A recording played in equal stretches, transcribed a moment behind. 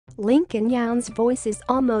Lincoln Younes' voice is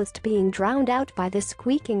almost being drowned out by the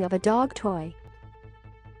squeaking of a dog toy.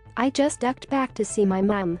 "I just ducked back to see my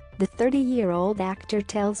mum," the 30-year-old actor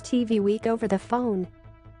tells TV Week over the phone.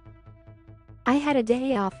 "I had a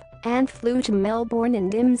day off and flew to Melbourne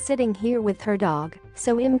and I'm sitting here with her dog,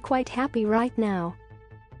 so I'm quite happy right now.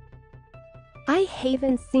 I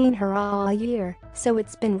haven't seen her all year, so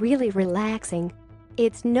it's been really relaxing."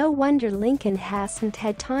 It's no wonder Lincoln hasn't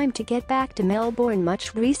had time to get back to Melbourne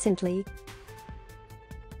much recently.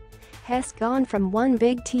 Has gone from one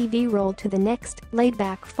big TV role to the next,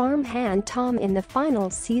 laid-back farmhand Tom in the final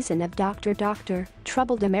season of Dr.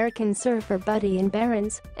 troubled American surfer Buddy in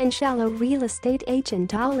Barron's, and shallow real estate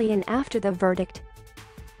agent Ollie in After the Verdict.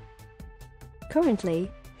 Currently,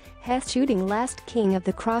 Hess shooting Last King of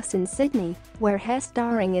the Cross in Sydney, where Hess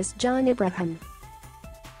starring as John Abraham.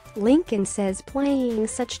 Lincoln says playing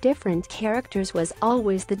such different characters was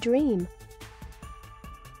always the dream.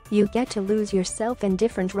 "You get to lose yourself in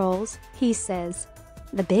different roles," he says.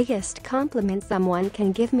 "The biggest compliment someone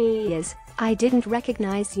can give me is, 'I didn't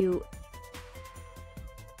recognize you.'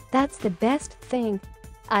 That's the best thing.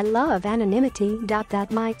 I love anonymity."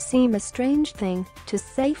 That might seem a strange thing to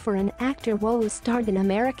say for an actor who starred in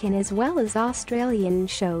American as well as Australian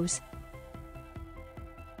shows.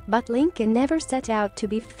 But Lincoln never set out to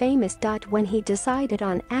be famous. When he decided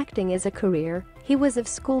on acting as a career, he was a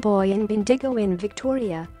schoolboy in Bendigo in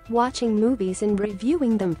Victoria, watching movies and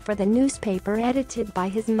reviewing them for the newspaper edited by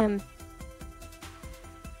his mum.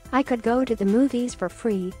 "I could go to the movies for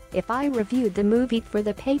free if I reviewed the movie for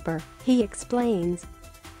the paper," he explains.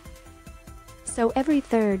 "So every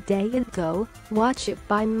third day I'd go, watch it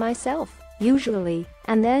by myself, usually,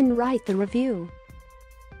 and then write the review.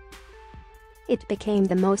 It became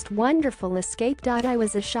the most wonderful escape. I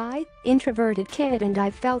was a shy, introverted kid and I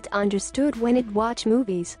felt understood when I'd watch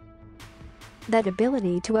movies. That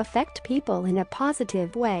ability to affect people in a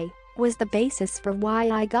positive way was the basis for why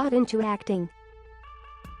I got into acting."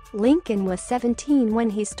 Lincoln was 17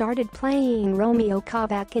 when he started playing Romeo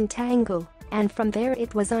Kavak in Tango, and from there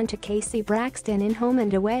it was on to Casey Braxton in Home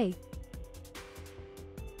and Away.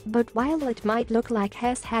 But while it might look like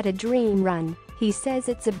Hess had a dream run, he says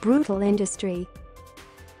it's a brutal industry.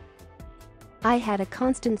 "I had a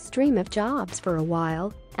constant stream of jobs for a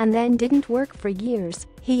while, and then didn't work for years,"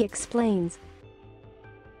 he explains.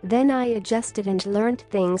 "Then I adjusted and learned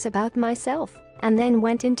things about myself, and then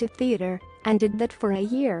went into theater, and did that for a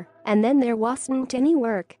year, and then there wasn't any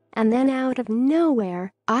work, and then out of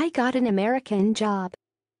nowhere, I got an American job."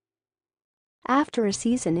 After a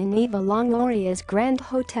season in Eva Longoria's Grand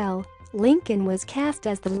Hotel, Lincoln was cast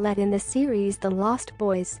as the lead in the series The Lost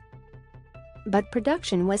Boys. But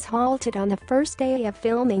production was halted on the first day of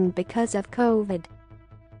filming because of COVID.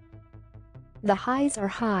 "The highs are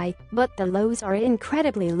high, but the lows are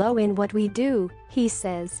incredibly low in what we do," he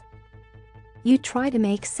says. "You try to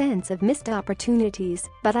make sense of missed opportunities,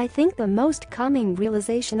 but I think the most calming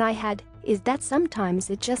realization I had is that sometimes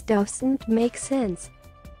it just doesn't make sense."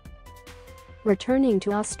 Returning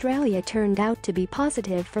to Australia turned out to be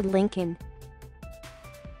positive for Lincoln.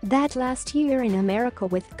 That last year in America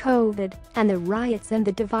with COVID and the riots and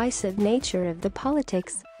the divisive nature of the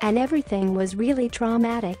politics and everything was really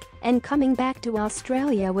traumatic, and coming back to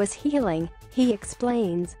Australia was healing, he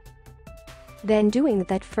explains. Then doing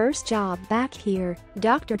that first job back here,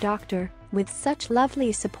 Doctor, with such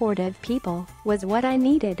lovely supportive people, was what I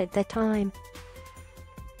needed at the time.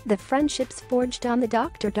 The friendships forged on the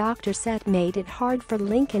Doctor set made it hard for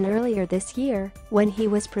Lincoln earlier this year when he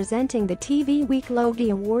was presenting the TV Week Logie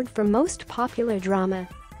Award for Most Popular Drama.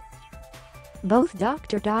 Both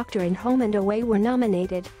Doctor and Home and Away were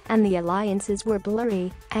nominated, and the alliances were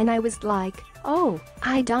blurry, and I was like, "Oh,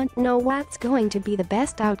 I don't know what's going to be the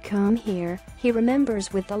best outcome here," he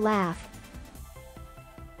remembers with a laugh.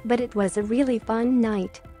 "But it was a really fun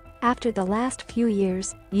night. After the last few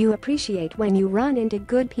years, you appreciate when you run into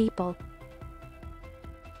good people."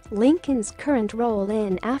 Lincoln's current role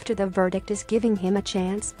in After the Verdict is giving him a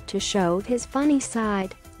chance to show his funny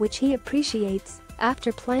side, which he appreciates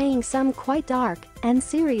after playing some quite dark and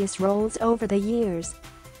serious roles over the years.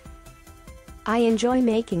 "I enjoy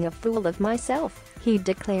making a fool of myself," he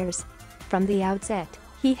declares. From the outset,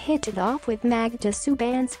 he hit it off with Magda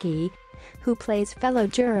Subanski, who plays fellow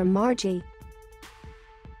juror Margie.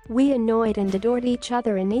 "We annoyed and adored each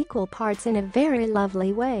other in equal parts in a very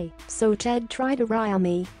lovely way, so she'd try to rile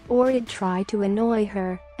me, or I'd try to annoy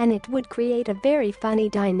her, and it would create a very funny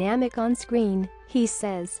dynamic on screen," he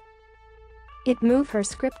says. "It'd move her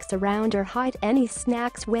scripts around or hide any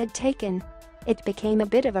snacks we'd taken. It became a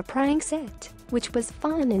bit of a prank set, which was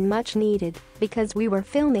fun and much needed because we were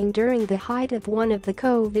filming during the height of one of the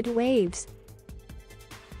COVID waves.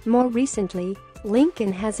 More recently,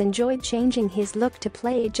 Lincoln has enjoyed changing his look to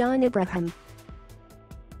play John Abraham.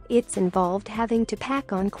 It's involved having to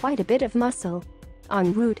pack on quite a bit of muscle.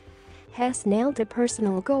 En route, Hess nailed a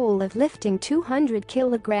personal goal of lifting 200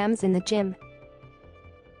 kilograms in the gym.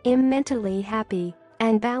 I'm mentally happy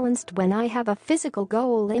and balanced when I have a physical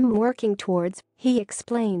goal I'm working towards, he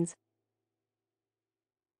explains.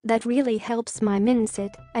 That really helps my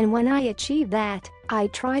mindset, and when I achieve that, I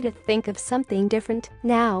try to think of something different.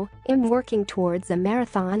 Now, I'm working towards a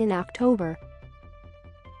marathon in October.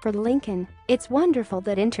 For Lincoln, it's wonderful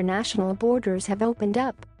that international borders have opened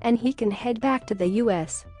up and he can head back to the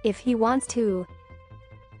US if he wants to.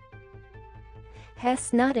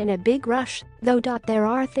 Hess not in a big rush, though. There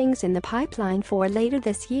are things in the pipeline for later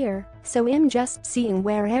this year, so I'm just seeing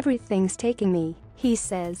where everything's taking me, he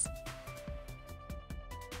says.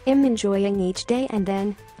 I'm enjoying each day and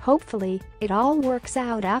then, hopefully, it all works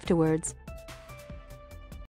out afterwards.